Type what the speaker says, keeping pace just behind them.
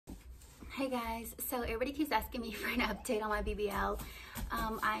Hey guys, so everybody keeps asking me for an update on my BBL.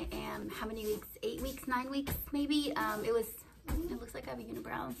 I am, how many weeks? 8 weeks, 9 weeks maybe? It looks like I have a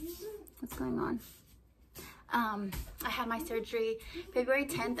unibrow. What's going on? I had my surgery February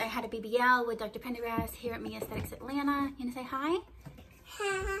 10th. I had a BBL with Dr. Prendergast here at Aesthetics Atl. You gonna say hi?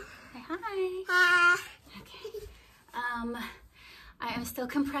 Hi. Say hi. Hi. Okay. I am still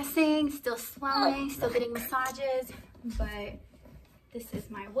compressing, still swelling, still getting massages, but this is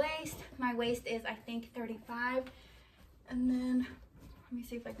my waist. My waist is, I think, 35. And then, let me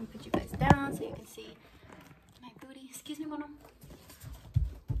see if I can put you guys down so you can see my booty. Excuse me, Mono.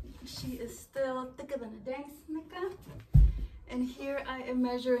 She is still thicker than a dang snicker. And here I am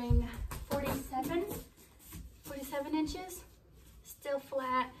measuring 47 inches. Still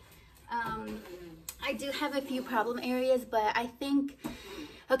flat. I do have a few problem areas, but I think,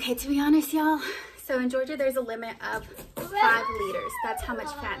 okay, to be honest, y'all, so in Georgia, there's a limit of 5 liters. That's how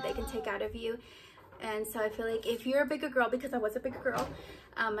much fat they can take out of you. And so I feel like if you're a bigger girl, because I was a bigger girl,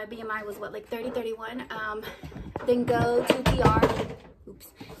 my BMI was what, like 30, 31, then go to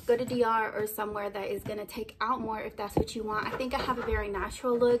DR or somewhere that is gonna take out more if that's what you want. I think I have a very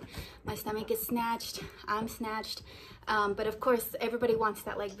natural look. My stomach is snatched, I'm snatched. But of course, everybody wants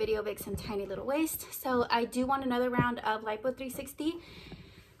that like video vixen tiny little waist. So I do want another round of Lipo 360.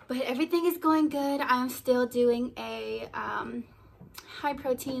 But everything is going good. I'm still doing a high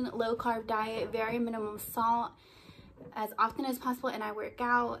protein, low carb diet, very minimum salt as often as possible, and I work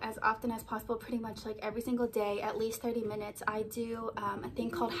out as often as possible, pretty much like every single day, at least 30 minutes. I do a thing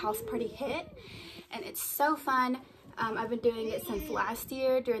called House Party HIIT, and it's so fun. I've been doing it since last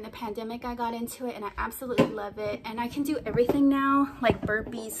year. During the pandemic, I got into it and I absolutely love it. And I can do everything now, like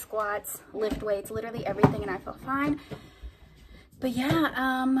burpees, squats, lift weights, literally everything, and I feel fine. But yeah,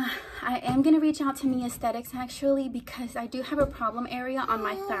 I am gonna reach out to Aesthetics actually, because I do have a problem area on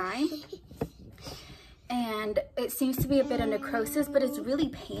my thigh. And it seems to be a bit of necrosis, but it's really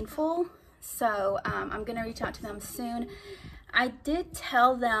painful. So I'm gonna reach out to them soon. I did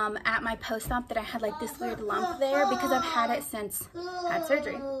tell them at my post-op that I had like this weird lump there because I've had it since I had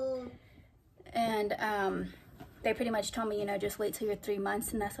surgery. And they pretty much told me, you know, just wait till you're 3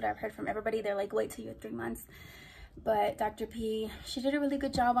 months. And that's what I've heard from everybody. They're like, wait till you're 3 months. But Dr. P, she did a really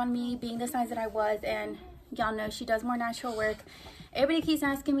good job on me being the size that I was, and y'all know she does more natural work. Everybody keeps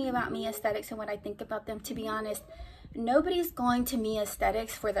asking me about Aesthetics and what I think about them. To be honest, nobody's going to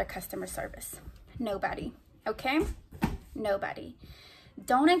Aesthetics for their customer service. Nobody, okay? Nobody.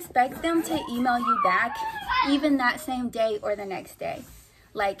 Don't expect them to email you back even that same day or the next day.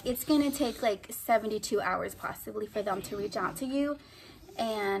 Like, it's gonna take like 72 hours possibly for them to reach out to you.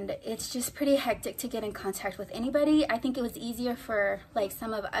 And it's just pretty hectic to get in contact with anybody. I think it was easier for like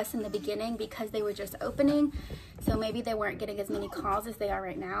some of us in the beginning because they were just opening, so maybe they weren't getting as many calls as they are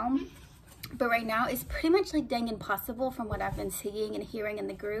right now. But right now it's pretty much like dang impossible from what I've been seeing and hearing in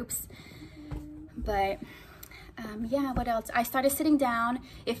the groups. But yeah, what else? I started sitting down.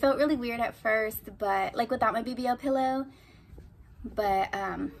 It felt really weird at first, but like without my BBL pillow. But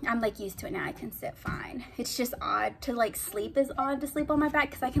I'm like used to it now. I can sit fine. It's just odd to like sleep, is odd to sleep on my back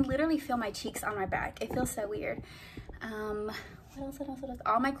because I can literally feel my cheeks on my back. It feels so weird. What else?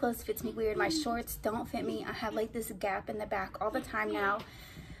 All my clothes fits me weird. My shorts don't fit me. I have like this gap in the back all the time now,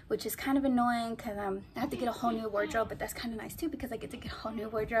 which is kind of annoying because I have to get a whole new wardrobe, but that's kind of nice too because I get to get a whole new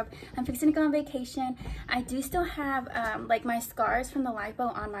wardrobe. I'm fixing to go on vacation. I do still have like my scars from the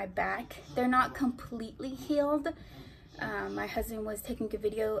lipo on my back. They're not completely healed. My husband was taking a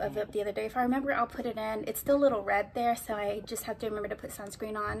video of it the other day. If I remember, I'll put it in. It's still a little red there, so I just have to remember to put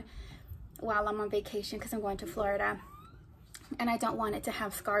sunscreen on while I'm on vacation because I'm going to Florida. And I don't want it to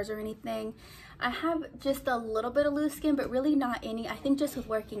have scars or anything. I have just a little bit of loose skin, but really not any. I think just with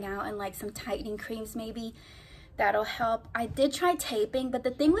working out and like some tightening creams maybe, that'll help. I did try taping, but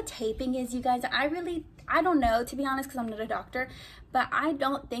the thing with taping is, you guys, I don't know, to be honest, because I'm not a doctor, but I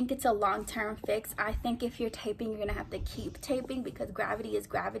don't think it's a long-term fix. I think if you're taping, you're gonna have to keep taping because gravity is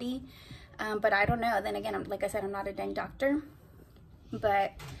gravity. But I don't know. Then again, like I said, I'm not a dang doctor,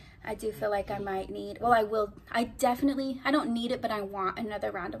 but I do feel like I might need, well, I don't need it, but I want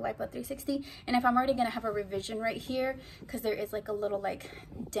another round of Lipo 360. And if I'm already gonna have a revision right here, because there is like a little like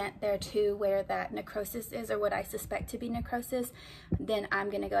dent there too where that necrosis is, or what I suspect to be necrosis, then I'm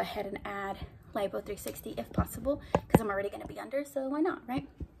gonna go ahead and add Lipo 360 if possible, because I'm already gonna be under, so why not, right?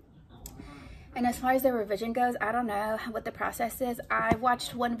 And as far as the revision goes, I don't know what the process is. I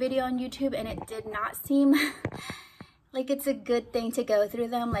watched one video on YouTube and it did not seem like it's a good thing to go through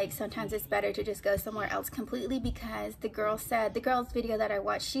them. Like sometimes it's better to just go somewhere else completely, because the girl's video that I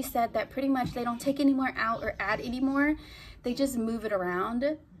watched, she said that pretty much they don't take any more out or add any more. They just move it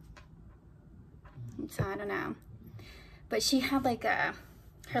around. So I don't know. But she had like her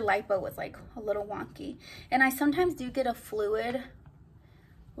lipo was like a little wonky. And I sometimes do get a fluid,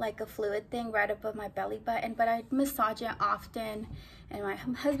 like a fluid thing right above my belly button, but I massage it often, and my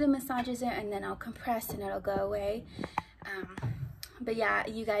husband massages it, and then I'll compress and it'll go away. But yeah,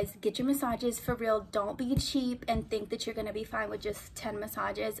 you guys, get your massages for real. Don't be cheap and think that you're gonna be fine with just 10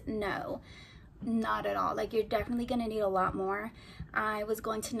 massages. No, not at all. Like, you're definitely gonna need a lot more. I was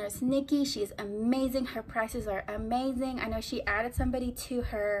going to Nurse Nikki. She's amazing. Her prices are amazing. I know she added somebody to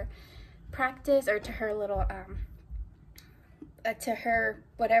her practice, or to her little to her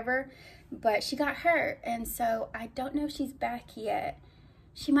whatever, but she got hurt, and so I don't know if she's back yet.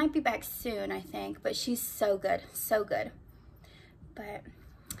 She might be back soon, I think, but she's so good, so good. But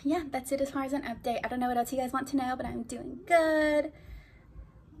yeah, that's it as far as an update. I don't know what else you guys want to know, but I'm doing good.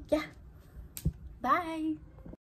 Yeah, bye.